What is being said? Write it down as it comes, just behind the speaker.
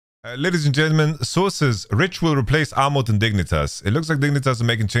Ladies and gentlemen, sources: Rich will replace Armut and Dignitas. It looks like Dignitas are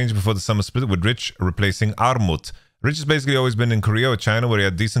making change before the summer split, with Rich replacing Armut. Rich has basically always been in Korea or China, where he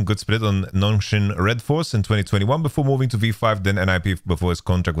had decent good split on Nongshin Red Force in 2021 before moving to V5, then NIP before his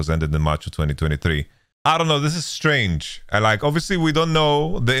contract was ended in March of 2023. I don't know, this is strange. Obviously we don't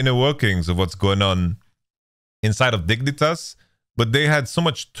know the inner workings of what's going on inside of Dignitas, but they had so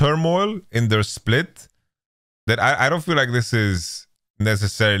much turmoil in their split that I don't feel like this is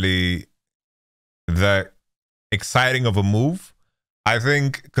necessarily that exciting of a move. I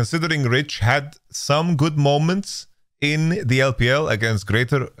think considering Rich had some good moments in the LPL against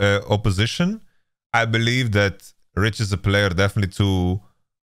greater opposition, I believe that Rich is a player definitely to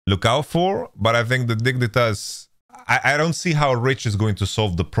look out for. But I think the Dignitas, I don't see how Rich is going to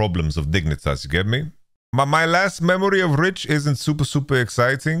solve the problems of Dignitas, you get me? My last memory of Rich isn't super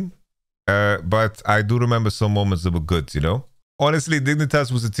exciting, but I do remember some moments that were good, you know? Honestly,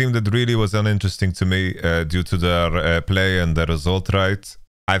 Dignitas was a team that really was uninteresting to me due to their play and their result right.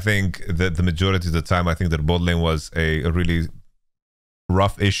 I think that the majority of the time, I think their bot lane was a really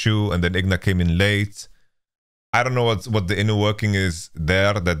rough issue, and then Igna came in late. I don't know what the inner working is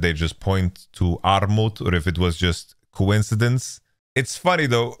there, that they just point to Armut, or if it was just coincidence. It's funny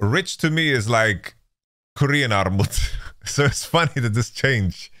though, Rich to me is like Korean Armut. So it's funny that this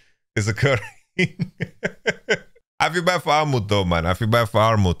change is occurring. I feel bad for Armut though, man. I feel bad for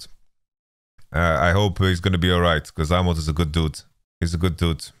Armut. I hope he's going to be alright, because Armut is a good dude. He's a good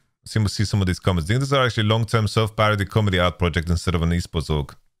dude. See some of these comments. I think these are actually long-term self-parody comedy art project instead of an esports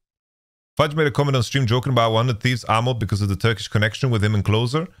org. Fudge made a comment on stream joking about 100 Thieves Armut because of the Turkish connection with him and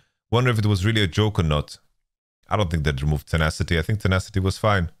Closer. Wonder if it was really a joke or not. I don't think they'd removed Tenacity. I think Tenacity was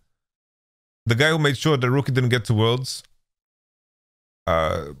fine. The guy who made sure that Rookie didn't get to Worlds,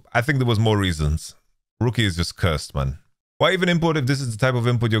 I think there was more reasons. Rookie is just cursed, man. Why even import if this is the type of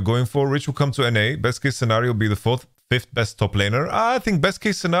input you're going for? Rich will come to NA. Best case scenario will be the 5th best top laner. I think best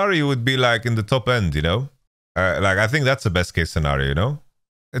case scenario would be like in the top end, you know? I think that's the best case scenario, you know?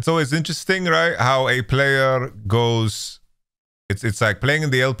 It's always interesting, right? How a player goes... It's like playing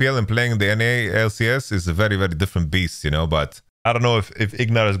in the LPL and playing in the NA LCS is a very different beast, you know? But I don't know if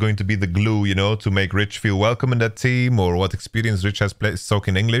Ignar is going to be the glue, you know, to make Rich feel welcome in that team, or what experience Rich has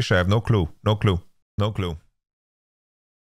talking English. I have no clue. No clue.